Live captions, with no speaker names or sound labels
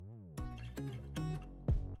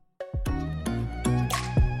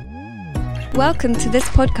Welcome to this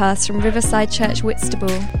podcast from Riverside Church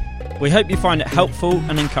Whitstable. We hope you find it helpful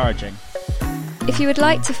and encouraging. If you would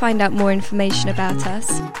like to find out more information about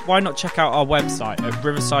us, why not check out our website at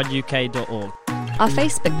riversideuk.org, our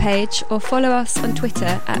Facebook page, or follow us on Twitter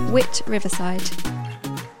at @WhitRiverside.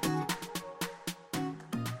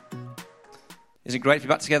 Is it great to be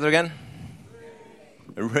back together again?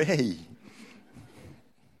 Hooray!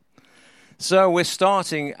 So we're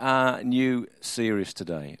starting our new series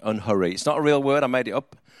today, Unhurry. It's not a real word, I made it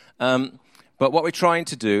up. But what we're trying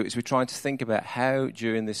to do is we're trying to think about how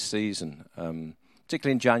during this season,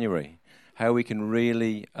 particularly in January, how we can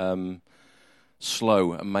really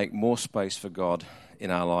slow and make more space for God in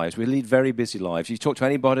our lives. We lead very busy lives. You talk to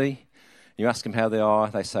anybody, you ask them how they are,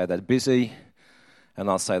 they say they're busy, and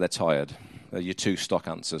I'll say they're tired. They're your two stock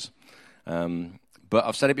answers. But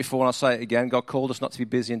I've said it before and I'll say it again. God called us not to be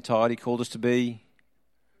busy and tired. He called us to be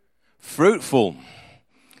fruitful.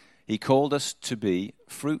 He called us to be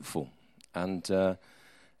fruitful. And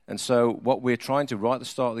so what we're trying to, right at the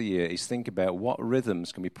start of the year, is think about what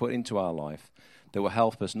rhythms can be put into our life that will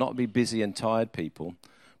help us not be busy and tired people,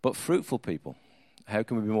 but fruitful people. How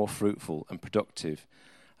can we be more fruitful and productive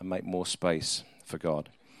and make more space for God?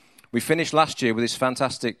 We finished last year with this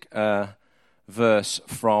fantastic verse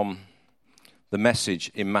from the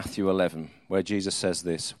Message in Matthew 11, where Jesus says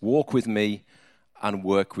this: walk with me and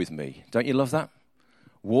work with me. Don't you love that?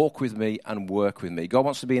 Walk with me and work with me. God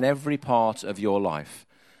wants to be in every part of your life,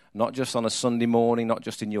 not just on a Sunday morning, not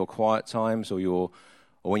just in your quiet times or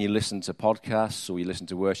when you listen to podcasts or you listen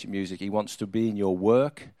to worship music. He wants to be in your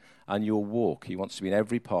work and your walk. He wants to be in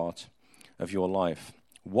every part of your life.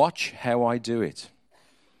 Watch how I do it.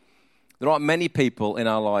 There aren't many people in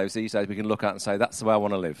our lives these days we can look at and say, that's the way I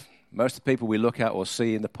want to live. Most of the people we look at or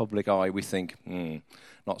see in the public eye, we think,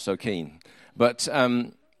 not so keen. But,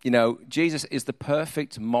 Jesus is the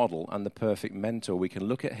perfect model and the perfect mentor. We can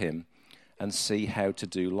look at him and see how to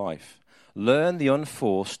do life. Learn the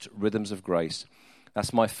unforced rhythms of grace.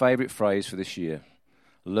 That's my favorite phrase for this year.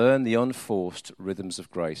 Learn the unforced rhythms of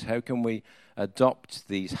grace. How can we adopt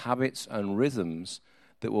these habits and rhythms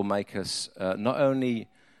that will make us not only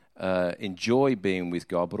enjoy being with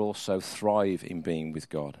God, but also thrive in being with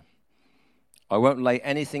God? I won't lay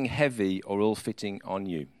anything heavy or ill-fitting on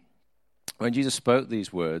you. When Jesus spoke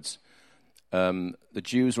these words, the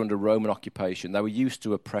Jews were under Roman occupation. They were used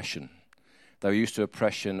to oppression. They were used to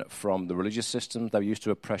oppression from the religious systems. They were used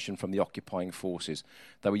to oppression from the occupying forces.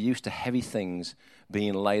 They were used to heavy things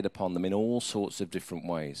being laid upon them in all sorts of different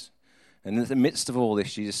ways. And in the midst of all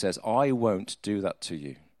this, Jesus says, I won't do that to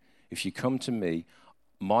you. If you come to me,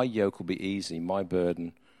 my yoke will be easy, my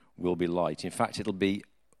burden will be light. In fact, it'll be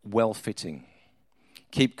well-fitting.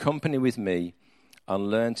 Keep company with me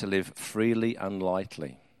and learn to live freely and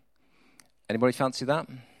lightly. Anybody fancy that?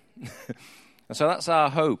 And so that's our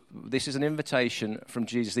hope. This is an invitation from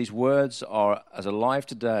Jesus. These words are as alive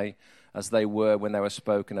today as they were when they were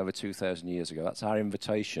spoken over 2,000 years ago. That's our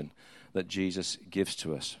invitation that Jesus gives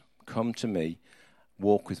to us. Come to me,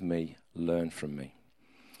 walk with me, learn from me.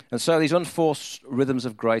 And so these unforced rhythms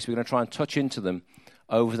of grace, we're going to try and touch into them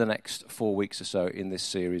over the next 4 weeks or so in this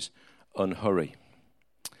series, Unhurry.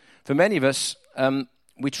 For many of us, we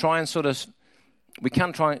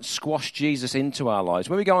can try and squash Jesus into our lives.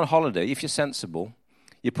 When we go on holiday, if you're sensible,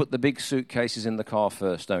 you put the big suitcases in the car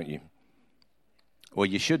first, don't you? Well,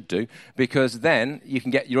 you should do, because then you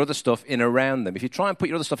can get your other stuff in around them. If you try and put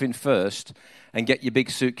your other stuff in first and get your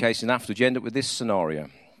big suitcase in afterwards, you end up with this scenario.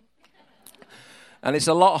 And it's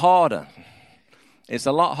a lot harder. It's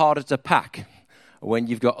a lot harder to pack when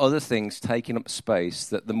you've got other things taking up space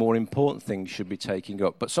that the more important things should be taking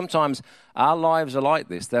up. But sometimes our lives are like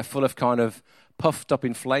this. They're full of kind of puffed up,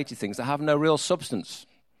 inflated things that have no real substance.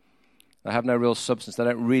 They have no real substance. They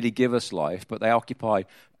don't really give us life, but they occupy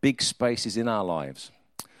big spaces in our lives.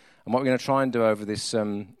 And what we're going to try and do over this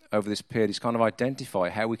period is kind of identify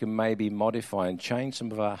how we can maybe modify and change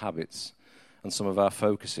some of our habits and some of our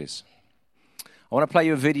focuses. I want to play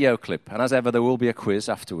you a video clip, and as ever, there will be a quiz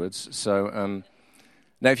afterwards. So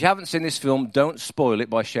now, if you haven't seen this film, don't spoil it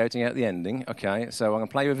by shouting out the ending, okay? So I'm going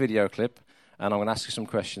to play you a video clip, and I'm going to ask you some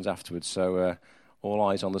questions afterwards. So all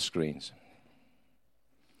eyes on the screens.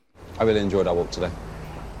 I really enjoyed our walk today.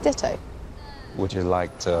 Ditto. Would you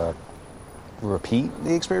like to repeat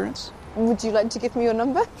the experience? Would you like to give me your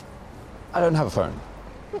number? I don't have a phone.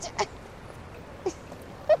 Oh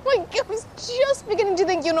my God, I was just beginning to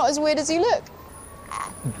think you're not as weird as you look.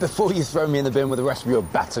 Before you throw me in the bin with the rest of your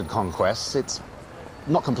battered conquests, it's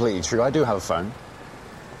not completely true. I do have a phone.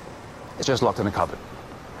 It's just locked in a cupboard.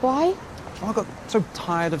 Why? Oh, I got so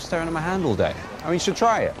tired of staring at my hand all day. I mean, you should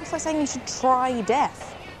try it. It's like saying you should try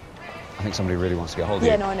death. I think somebody really wants to get hold of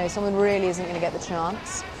Yeah, you. no, I know. Someone really isn't going to get the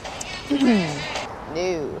chance.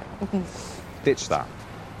 No. Ditch that.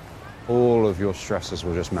 All of your stresses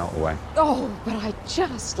will just melt away. Oh, but I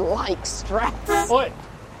just like stress. Oi,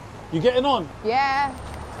 you getting on? Yeah,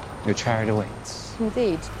 You're carried away.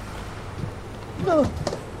 indeed.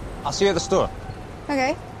 I'll see you at the store.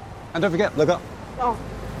 Okay. And don't forget, look up. Oh,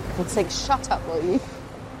 for God's sake, shut up, will you?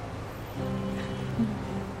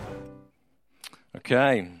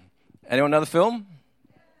 Okay. Anyone know the film?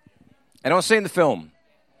 Anyone seen the film?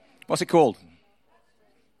 What's it called?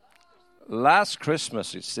 Last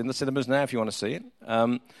Christmas. It's in the cinemas now if you want to see it.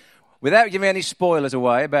 Without giving any spoilers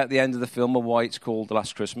away about the end of the film or why it's called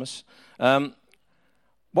Last Christmas, what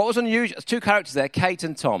was unusual, two characters there, Kate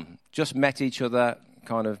and Tom, just met each other,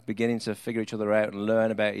 kind of beginning to figure each other out and learn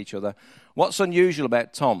about each other. What's unusual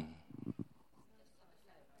about Tom?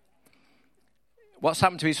 What's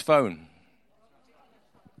happened to his phone?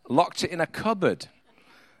 Locked it in a cupboard.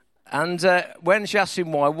 And when she asks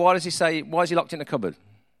him why does he say, why is he locked in a cupboard?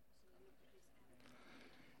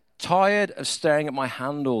 Tired of staring at my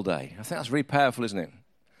hand all day. I think that's really powerful, isn't it?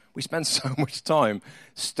 We spend so much time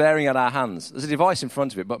staring at our hands. There's a device in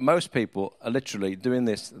front of it, but most people are literally doing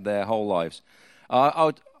this their whole lives. I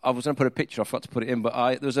was going to put a picture, I forgot to put it in, but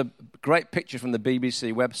there was a great picture from the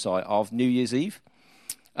BBC website of New Year's Eve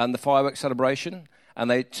and the fireworks celebration,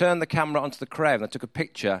 and they turned the camera onto the crowd and they took a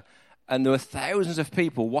picture, and there were thousands of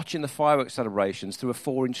people watching the fireworks celebrations through a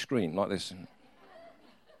 4-inch screen like this.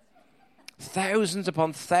 Thousands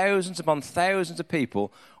upon thousands upon thousands of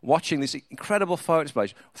people watching this incredible fireworks display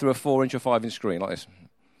through a 4-inch or 5-inch screen like this.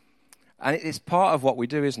 And it's part of what we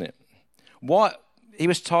do, isn't it? He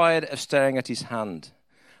was tired of staring at his hand.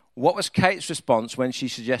 What was Kate's response when he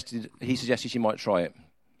suggested she might try it?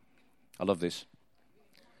 I love this.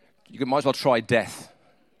 You might as well try death.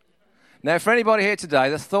 Now, for anybody here today,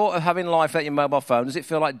 the thought of having life without your mobile phone, does it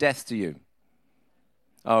feel like death to you?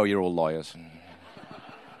 Oh, you're all liars.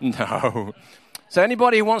 No. So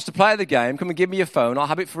anybody who wants to play the game, come and give me your phone. I'll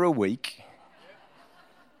have it for a week.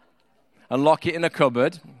 And lock it in a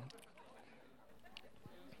cupboard.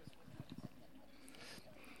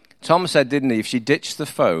 Tom said, didn't he, if she ditched the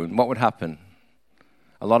phone, what would happen?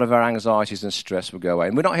 A lot of our anxieties and stress would go away.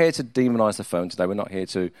 And we're not here to demonize the phone today. We're not here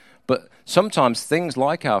to. But sometimes things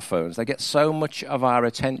like our phones, they get so much of our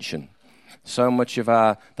attention. So much of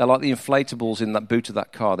they're like the inflatables in that boot of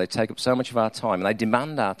that car. They take up so much of our time, and they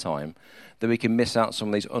demand our time, that we can miss out some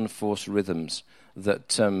of these unforced rhythms that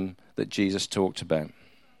Jesus talked about.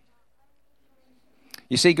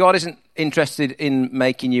 You see, God isn't interested in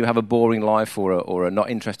making you have a boring life or a not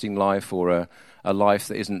interesting life or a life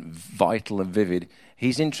that isn't vital and vivid.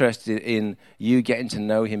 He's interested in you getting to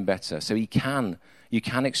know him better, so you can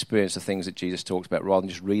experience the things that Jesus talked about rather than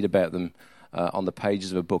just read about them on the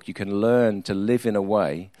pages of a book. You can learn to live in a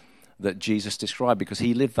way that Jesus described, because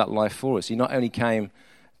he lived that life for us. He not only came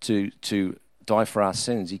to die for our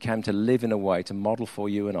sins, he came to live in a way to model for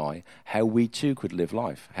you and I how we too could live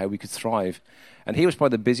life, how we could thrive. And he was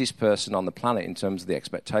probably the busiest person on the planet in terms of the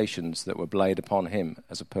expectations that were laid upon him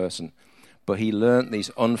as a person. But he learnt these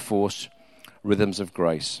unforced rhythms of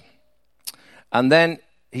grace. And then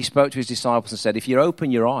he spoke to his disciples and said, if you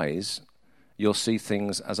open your eyes, you'll see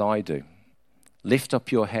things as I do. Lift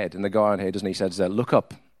up your head. And the guy on here, doesn't he, says, look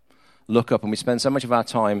up. Look up. And we spend so much of our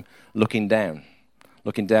time looking down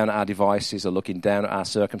at our devices or looking down at our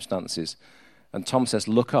circumstances. And Tom says,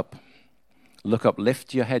 look up. Look up,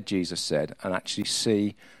 lift your head, Jesus said, and actually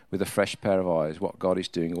see with a fresh pair of eyes what God is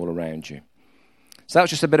doing all around you. So that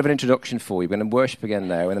was just a bit of an introduction for you. We're going to worship again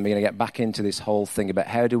now, and then we're going to get back into this whole thing about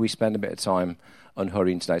how do we spend a bit of time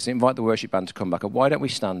unhurrying today. So invite the worship band to come back up. Why don't we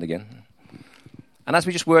stand again? And as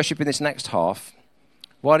we just worship in this next half,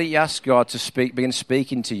 why don't you ask God to begin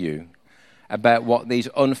speaking to you about what these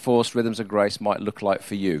unforced rhythms of grace might look like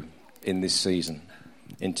for you in this season,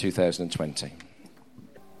 in 2020.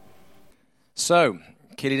 So,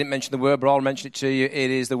 Kitty didn't mention the word, but I'll mention it to you.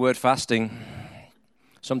 It is the word fasting,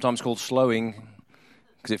 sometimes called slowing,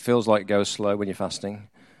 because it feels like it goes slow when you're fasting.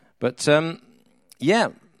 But,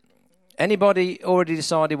 anybody already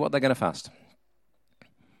decided what they're going to fast?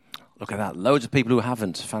 Look at that. Loads of people who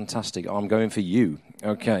haven't. Fantastic. I'm going for you.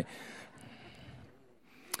 Okay.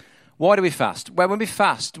 Why do we fast? Well, when we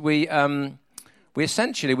fast, we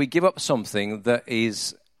essentially give up something that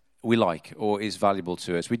we like or is valuable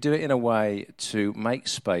to us. We do it in a way to make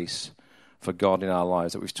space for God in our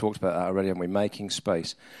lives. That we've talked about that already, and we're making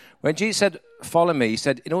space. When Jesus said, follow me, he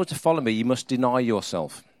said, in order to follow me, you must deny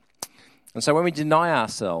yourself. And so when we deny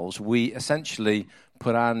ourselves, we essentially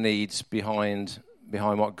put our needs behind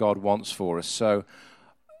what God wants for us. So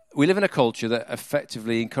we live in a culture that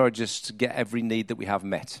effectively encourages us to get every need that we have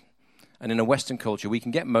met. And in a Western culture, we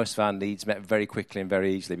can get most of our needs met very quickly and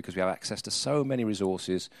very easily because we have access to so many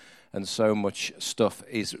resources and so much stuff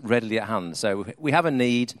is readily at hand. So we have a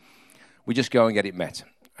need, we just go and get it met.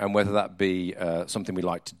 And whether that be something we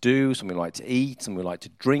like to do, something we like to eat, something we like to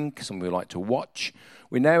drink, something we like to watch.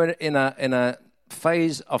 We're now in a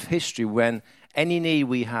phase of history when any need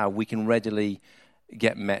we have, we can readily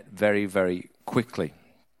get met very, very quickly.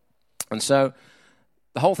 And so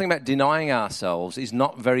the whole thing about denying ourselves is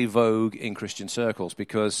not very vogue in Christian circles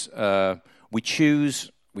because we choose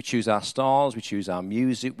our styles, we choose our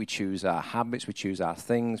music, we choose our habits, we choose our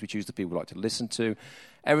things, we choose the people we like to listen to.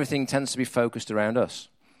 Everything tends to be focused around us.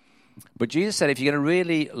 But Jesus said, if you're going to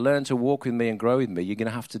really learn to walk with me and grow with me, you're going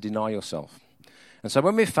to have to deny yourself. And so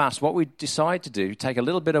when we fast, what we decide to do, take a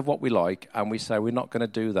little bit of what we like, and we say we're not going to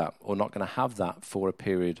do that or not going to have that for a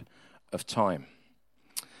period of time.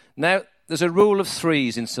 Now, there's a rule of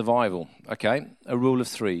threes in survival, okay? A rule of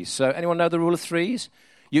threes. So anyone know the rule of threes?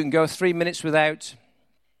 You can go 3 minutes without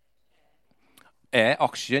air,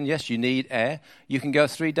 oxygen. Yes, you need air. You can go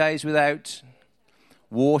 3 days without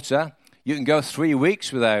water. You can go 3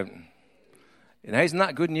 weeks without. Isn't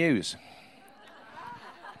that good news?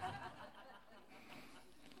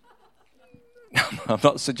 I'm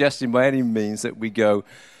not suggesting by any means that we go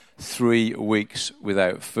 3 weeks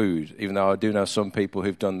without food, even though I do know some people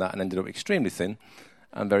who've done that and ended up extremely thin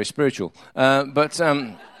and very spiritual. Well,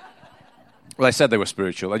 they said they were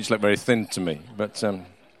spiritual. They just looked very thin to me. But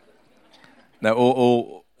no,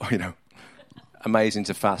 all amazing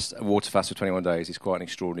to fast, water fast for 21 days is quite an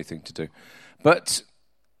extraordinary thing to do. But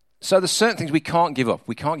so there's certain things we can't give up.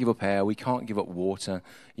 We can't give up air. We can't give up water.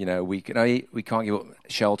 We can't give up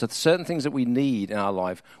shelter. Certain things that we need in our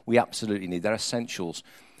life, we absolutely need. They're essentials.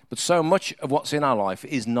 But so much of what's in our life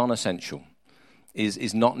is non-essential,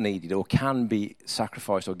 is not needed or can be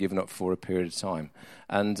sacrificed or given up for a period of time.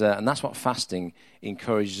 And that's what fasting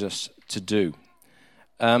encourages us to do.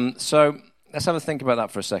 So let's have a think about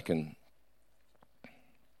that for a second.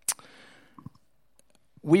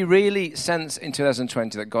 We really sense in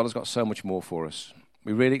 2020 that God has got so much more for us.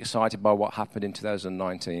 We're really excited by what happened in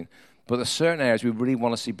 2019. But there's certain areas we really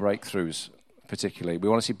want to see breakthroughs, particularly. We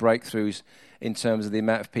want to see breakthroughs in terms of the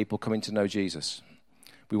amount of people coming to know Jesus.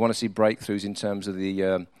 We want to see breakthroughs in terms of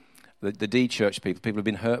the de-church people who've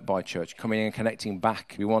been hurt by church, coming and connecting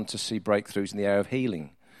back. We want to see breakthroughs in the area of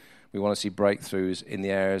healing. We want to see breakthroughs in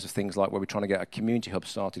the areas of things like where we're trying to get a community hub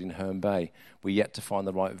started in Herne Bay. We're yet to find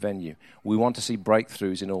the right venue. We want to see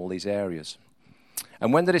breakthroughs in all these areas.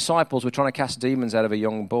 And when the disciples were trying to cast demons out of a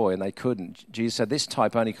young boy and they couldn't, Jesus said this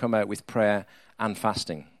type only come out with prayer and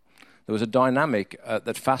fasting. There was a dynamic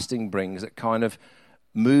that fasting brings that kind of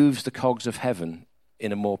moves the cogs of heaven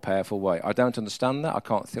in a more powerful way. I don't understand that. I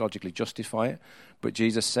can't theologically justify it. But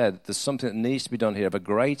Jesus said there's something that needs to be done here of a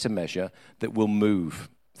greater measure that will move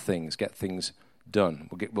things, get things done,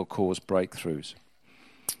 will cause breakthroughs.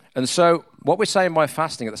 And so what we're saying by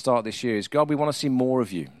fasting at the start of this year is, God, we want to see more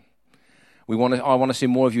of you. I want to see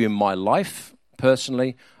more of you in my life,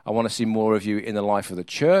 personally. I want to see more of you in the life of the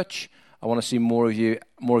church. I want to see more of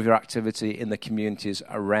your activity in the communities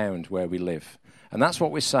around where we live. And that's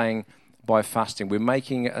what we're saying by fasting. We're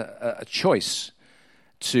making a choice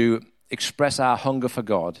to express our hunger for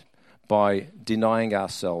God by denying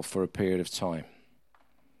ourselves for a period of time.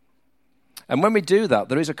 And when we do that,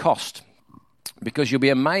 there is a cost, because you'll be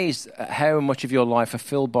amazed at how much of your life are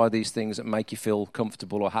filled by these things that make you feel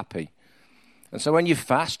comfortable or happy. And so when you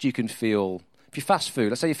fast, you can feel, if you fast food,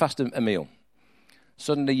 let's say you fast a meal,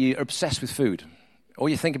 suddenly you're obsessed with food. All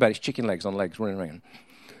you think about is chicken legs on legs running around.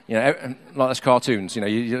 Like those cartoons,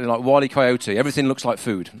 you're like Wile E. Coyote, everything looks like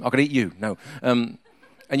food. I could eat you, no. And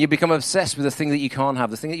you become obsessed with the thing that you can't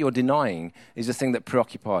have. The thing that you're denying is the thing that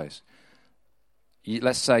preoccupies.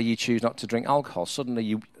 Let's say you choose not to drink alcohol.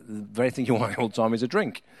 Suddenly, the very thing you want all the time is a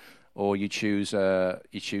drink. Or you choose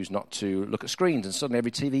not to look at screens, and suddenly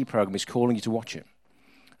every TV program is calling you to watch it.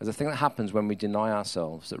 There's a thing that happens when we deny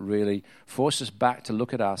ourselves that really forces us back to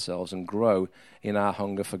look at ourselves and grow in our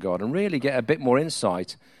hunger for God and really get a bit more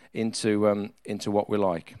insight into what we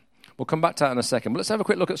like. We'll come back to that in a second. But let's have a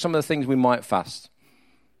quick look at some of the things we might fast.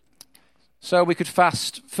 So we could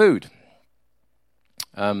fast food.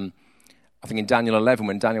 I think in Daniel 11,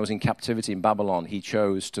 when Daniel was in captivity in Babylon, he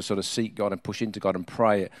chose to sort of seek God and push into God and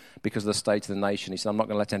pray because of the state of the nation. He said, I'm not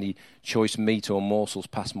going to let any choice meat or morsels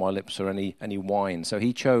pass my lips or any wine. So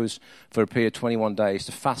he chose for a period of 21 days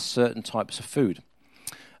to fast certain types of food.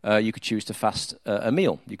 You could choose to fast a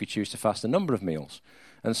meal. You could choose to fast a number of meals.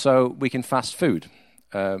 And so we can fast food.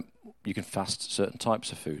 You can fast certain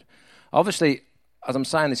types of food. Obviously, as I'm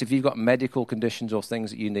saying this, if you've got medical conditions or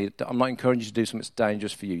things that you need, I'm not encouraging you to do something that's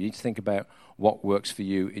dangerous for you. You need to think about what works for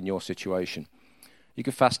you in your situation. You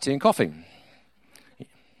could fast tea and coffee.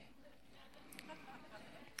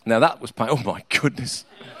 Now that was pain. Oh my goodness.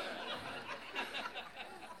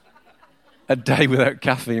 A day without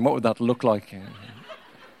caffeine, what would that look like?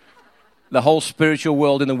 The whole spiritual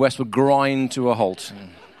world in the West would grind to a halt.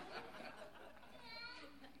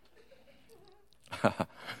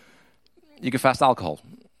 You could fast alcohol.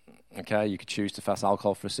 Okay, you could choose to fast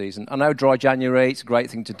alcohol for a season. I know dry January, it's a great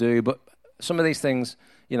thing to do, but some of these things,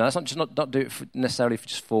 that's not do it necessarily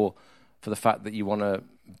just for the fact that you want to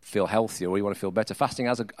feel healthier or you want to feel better. Fasting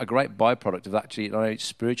has a great byproduct of actually, not only it's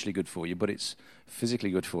spiritually good for you, but it's physically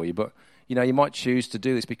good for you. But, you might choose to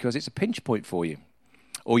do this because it's a pinch point for you.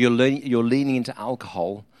 Or you're leaning into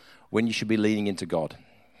alcohol when you should be leaning into God.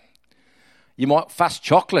 You might fast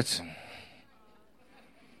chocolate.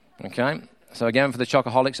 Okay? So again, for the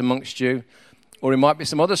chocoholics amongst you, or it might be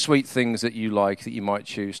some other sweet things that you like that you might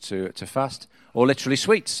choose to fast, or literally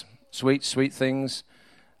sweets. Sweet things,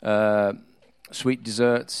 sweet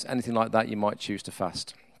desserts, anything like that you might choose to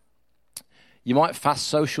fast. You might fast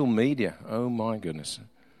social media. Oh my goodness.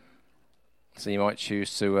 So you might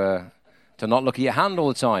choose to not look at your hand all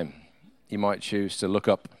the time. You might choose to look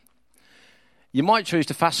up. You might choose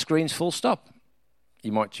to fast screens full stop.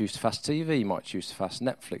 You might choose to fast TV. You might choose to fast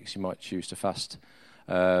Netflix. You might choose to fast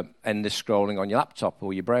endless scrolling on your laptop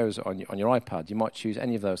or your browser on your iPad. You might choose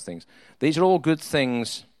any of those things. These are all good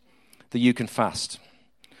things that you can fast.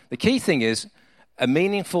 The key thing is a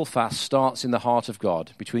meaningful fast starts in the heart of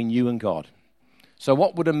God, between you and God. So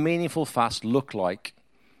what would a meaningful fast look like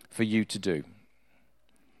for you to do?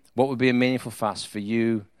 What would be a meaningful fast for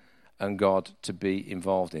you and God to be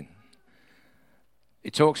involved in?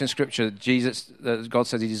 It talks in Scripture that God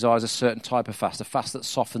says he desires a certain type of fast, a fast that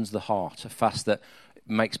softens the heart, a fast that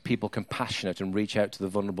makes people compassionate and reach out to the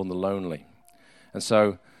vulnerable and the lonely. And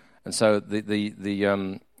so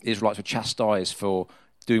the Israelites were chastised for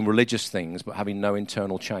doing religious things but having no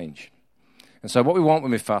internal change. And so what we want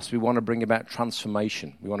when we fast, we want to bring about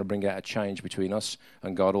transformation. We want to bring about a change between us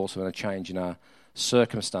and God, also, and a change in our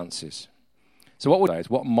circumstances. So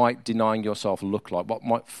what might denying yourself look like?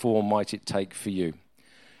 What form might it take for you?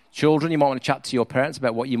 Children, you might want to chat to your parents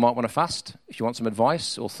about what you might want to fast. If you want some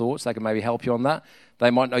advice or thoughts, they can maybe help you on that.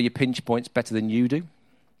 They might know your pinch points better than you do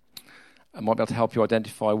and might be able to help you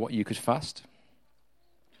identify what you could fast.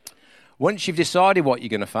 Once you've decided what you're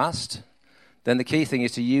going to fast, then the key thing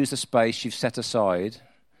is to use the space you've set aside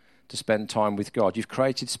to spend time with God. You've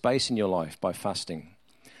created space in your life by fasting.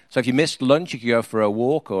 So if you missed lunch, you could go for a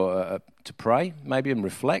walk or to pray, maybe, and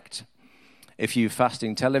reflect. If you're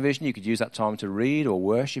fasting television, you could use that time to read or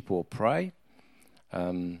worship or pray.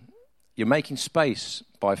 You're making space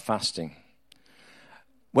by fasting.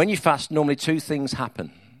 When you fast, normally two things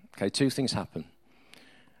happen. Okay, two things happen.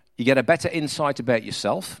 You get a better insight about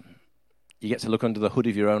yourself. You get to look under the hood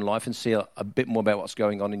of your own life and see a bit more about what's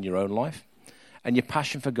going on in your own life. And your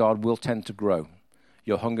passion for God will tend to grow.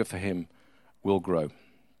 Your hunger for him will grow.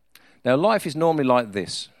 Now, life is normally like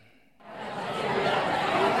this.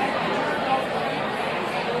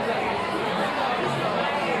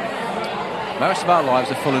 Most of our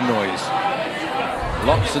lives are full of noise.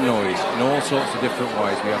 Lots of noise in all sorts of different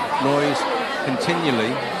ways. We have noise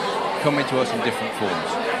continually coming to us in different forms.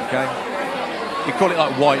 Okay? We call it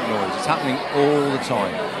like white noise. It's happening all the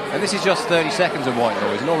time. And this is just 30 seconds of white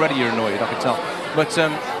noise, and already you're annoyed, I can tell. But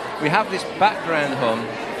we have this background hum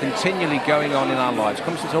continually going on in our lives. It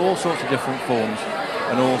comes into all sorts of different forms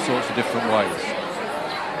and all sorts of different ways.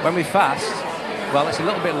 When we fast, well, it's a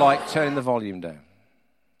little bit like turning the volume down.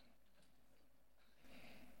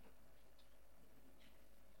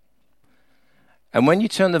 And when you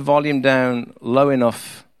turn the volume down low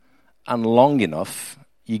enough and long enough,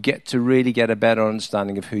 you get to really get a better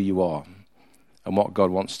understanding of who you are and what God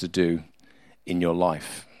wants to do in your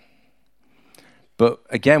life. But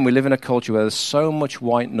again, we live in a culture where there's so much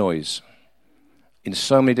white noise in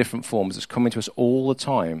so many different forms that's coming to us all the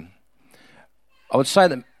time. I would say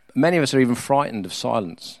that many of us are even frightened of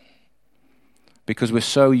silence because we're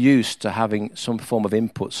so used to having some form of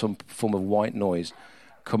input, some form of white noise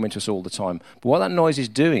coming to us all the time. But what that noise is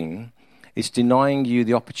doing is denying you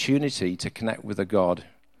the opportunity to connect with a God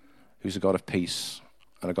who's a God of peace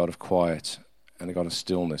and a God of quiet and a God of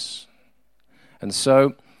stillness. And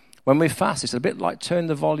so when we fast, it's a bit like turn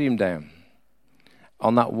the volume down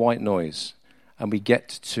on that white noise, and we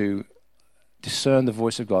get to discern the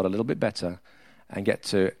voice of God a little bit better and get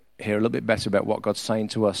to hear a little bit better about what God's saying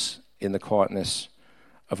to us in the quietness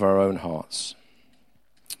of our own hearts.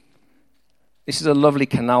 This is a lovely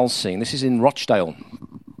canal scene. This is in Rochdale.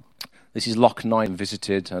 This is Loch Nine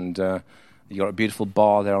visited, and you've got a beautiful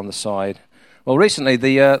bar there on the side. Well, recently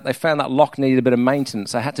they found that loch needed a bit of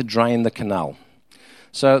maintenance. They had to drain the canal.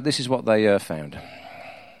 So this is what they found.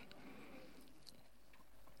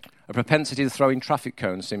 A propensity to throw in traffic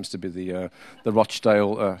cones seems to be the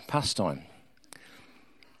Rochdale pastime.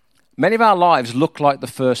 Many of our lives look like the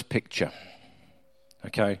first picture.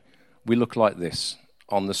 Okay? We look like this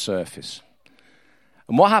on the surface.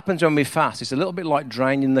 And what happens when we fast is a little bit like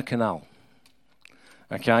draining the canal.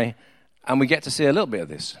 Okay? And we get to see a little bit of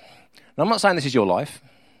this. Now, I'm not saying this is your life,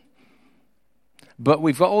 but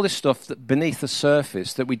we've got all this stuff that beneath the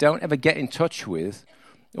surface that we don't ever get in touch with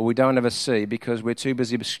or we don't ever see because we're too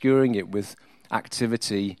busy obscuring it with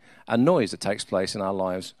activity and noise that takes place in our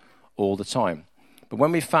lives all the time. But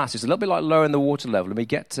when we fast, it's a little bit like lowering the water level, and we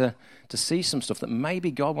get to see some stuff that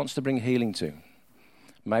maybe God wants to bring healing to.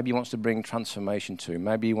 Maybe he wants to bring transformation to.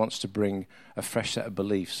 Maybe he wants to bring a fresh set of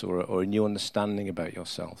beliefs or a new understanding about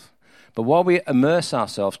yourself. But while we immerse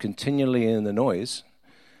ourselves continually in the noise,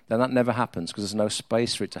 then that never happens because there's no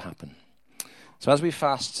space for it to happen. So as we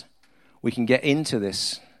fast, we can get into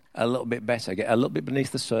this a little bit better, get a little bit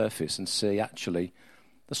beneath the surface and see actually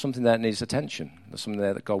there's something there that needs attention. There's something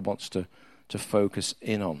there that God wants to focus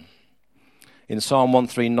in on. In Psalm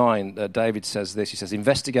 139, David says this. He says,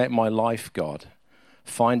 "Investigate my life, God.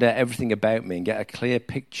 Find out everything about me and get a clear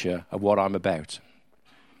picture of what I'm about."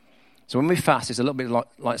 So when we fast, it's a little bit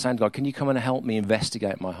like saying to God, can you come and help me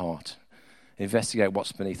investigate my heart? Investigate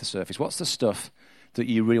what's beneath the surface. What's the stuff that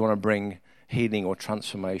you really want to bring healing or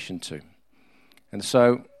transformation to? And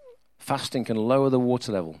so fasting can lower the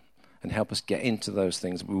water level and help us get into those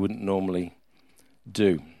things that we wouldn't normally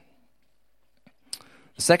do.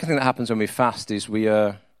 The second thing that happens when we fast is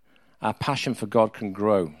our passion for God can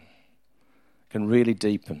grow, can really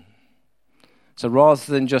deepen. So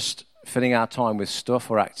rather than just filling our time with stuff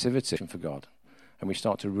or activity for God, and we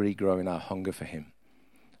start to really grow in our hunger for him.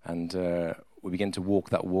 And we begin to walk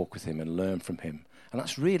that walk with him and learn from him. And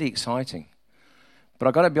that's really exciting. But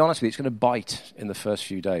I've got to be honest with you, it's going to bite in the first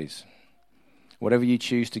few days. Whatever you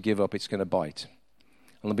choose to give up, it's going to bite.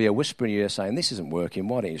 And there'll be a whisper in your ear saying, this isn't working,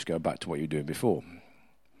 why don't you just go back to what you were doing before?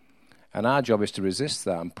 And our job is to resist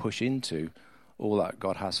that and push into all that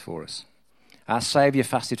God has for us. Our Saviour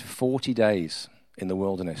fasted for 40 days in the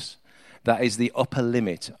wilderness. That is the upper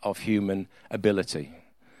limit of human ability.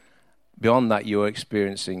 Beyond that, you are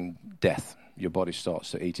experiencing death. Your body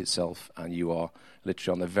starts to eat itself, and you are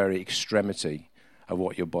literally on the very extremity of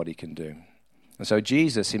what your body can do. And so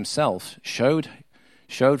Jesus himself showed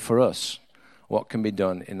for us what can be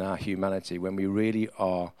done in our humanity when we really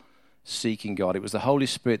are seeking God. It was the Holy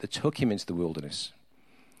Spirit that took him into the wilderness.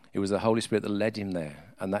 It was the Holy Spirit that led him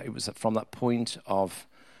there. And that it was from that point of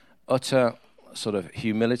utter sort of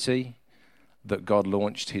humility that God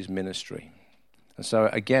launched his ministry. And so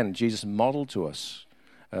again, Jesus modeled to us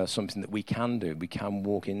something that we can do, we can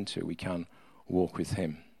walk into, we can walk with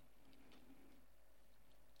him.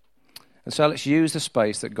 And so let's use the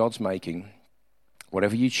space that God's making,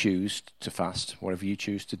 whatever you choose to fast, whatever you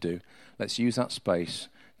choose to do, let's use that space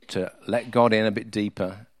to let God in a bit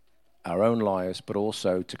deeper, our own lives, but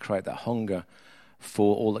also to create that hunger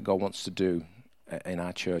for all that God wants to do in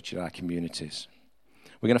our church, in our communities.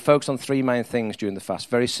 We're going to focus on three main things during the fast.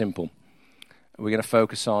 Very simple. We're going to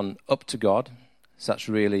focus on up to God. So that's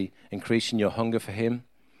really increasing your hunger for him,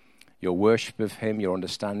 your worship of him, your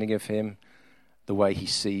understanding of him, the way he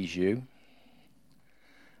sees you.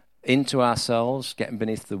 Into ourselves, getting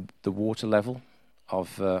beneath the water level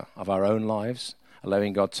of our own lives,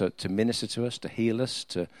 allowing God to minister to us, to heal us,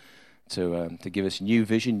 to give us new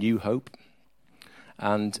vision, new hope,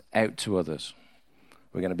 and out to others.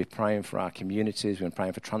 We're going to be praying for our communities. We're going to be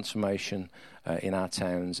praying for transformation in our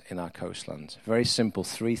towns, in our coastlands. Very simple,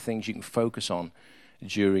 three things you can focus on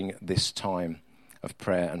during this time of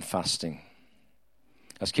prayer and fasting.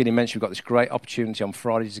 As Kenny mentioned, we've got this great opportunity on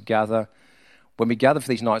Friday to gather. When we gather for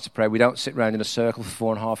these nights of prayer, we don't sit around in a circle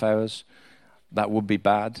for 4.5 hours. That would be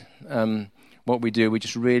bad. What we do, we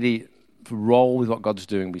just really roll with what God's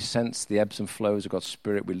doing. We sense the ebbs and flows of God's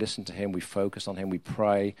Spirit. We listen to him. We focus on him. We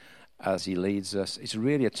pray as he leads us. It's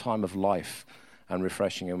really a time of life and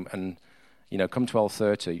refreshing. And you know, come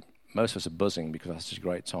 12:30, most of us are buzzing because that's just a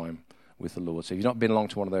great time with the Lord. So if you've not been along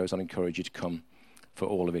to one of those, I'd encourage you to come for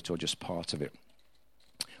all of it or just part of it.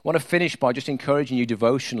 I want to finish by just encouraging you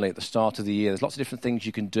devotionally at the start of the year. There's lots of different things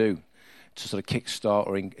you can do to sort of kickstart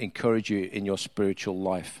or encourage you in your spiritual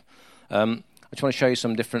life. I just want to show you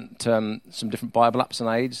some different Bible apps and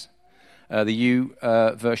aids. The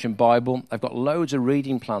YouVersion Bible. I've got loads of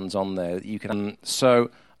reading plans on there that you can. So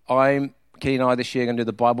I'm Key and I this year are going to do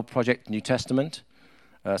the Bible Project New Testament.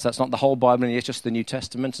 So that's not the whole Bible, it's just the New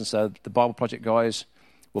Testament. And so the Bible Project guys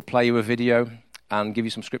will play you a video and give you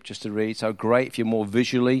some scriptures to read. So great if you're a more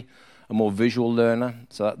visual learner.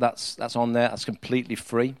 So that's on there. That's completely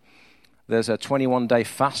free. There's a 21-day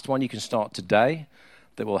fast one you can start today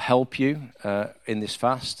that will help you in this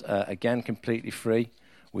fast. Again, completely free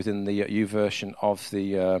within the YouVersion of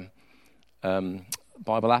the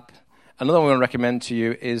Bible app. Another one I want to recommend to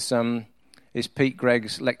you is Pete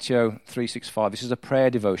Gregg's Lectio 365. This is a prayer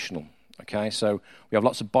devotional. Okay, so we have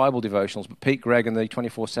lots of Bible devotionals, but Pete Gregg and the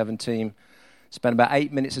 24/7 team spend about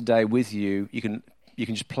 8 minutes a day with you. You can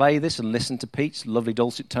just play this and listen to Pete's lovely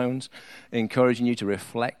dulcet tones, encouraging you to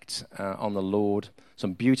reflect on the Lord.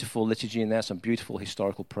 Some beautiful liturgy in there, some beautiful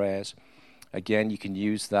historical prayers. Again, you can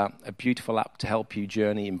use that. A beautiful app to help you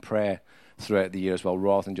journey in prayer throughout the year as well,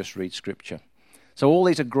 rather than just read Scripture. So all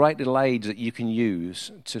these are great little aids that you can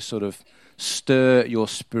use to sort of stir your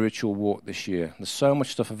spiritual walk this year. There's so much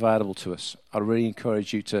stuff available to us. I really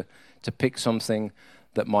encourage you to pick something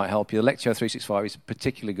that might help you. The Lectio 365 is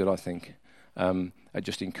particularly good, I think, at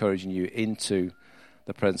just encouraging you into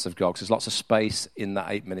the presence of God. Because there's lots of space in that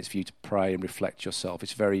 8 minutes for you to pray and reflect yourself.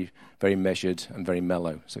 It's very, very measured and very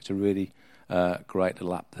mellow. So it's a really great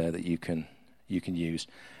little app there that you can use.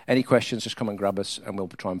 Any questions, just come and grab us and we'll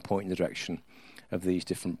try and point in the direction of these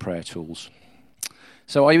different prayer tools.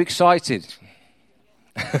 So are you excited?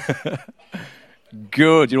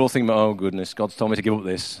 Good. You're all thinking, oh goodness, God's told me to give up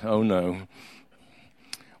this. Oh no.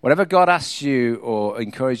 Whatever God asks you or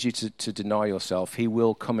encourages you to deny yourself, he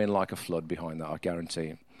will come in like a flood behind that, I guarantee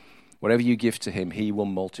you. Whatever you give to him, he will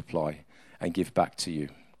multiply and give back to you.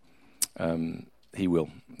 He will.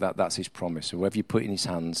 That's his promise. So whatever you put in his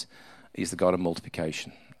hands, he's the God of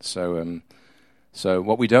multiplication. So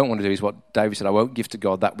what we don't want to do is what David said, I won't give to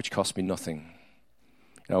God that which costs me nothing.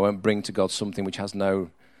 I won't bring to God something which has no,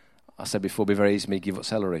 I said before, it'd be very easy for me to give up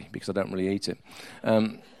celery because I don't really eat it.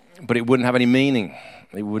 But it wouldn't have any meaning.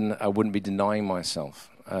 I wouldn't be denying myself.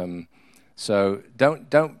 So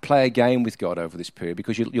don't play a game with God over this period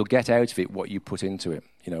because you'll get out of it what you put into it.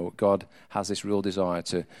 You know, God has this real desire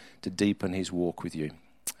to deepen his walk with you.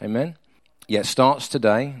 Amen? Yeah, it starts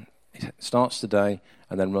today.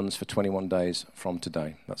 And then runs for 21 days from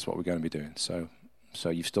today. That's what we're going to be doing. So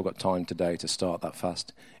you've still got time today to start that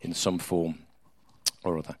fast in some form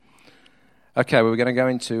or other. Okay, well, we're going to go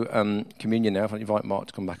into communion now. If I invite Mark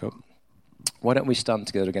to come back up. Why don't we stand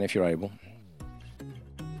together again if you're able?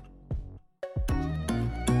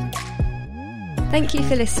 Thank you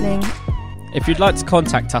for listening. If you'd like to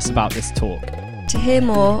contact us about this talk, To hear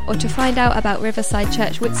more or to find out about Riverside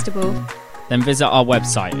Church Whitstable, then visit our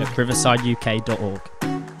website at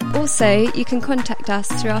riversideuk.org. Also, you can contact us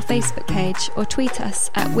through our Facebook page or tweet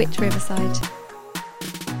us at Whit Riverside.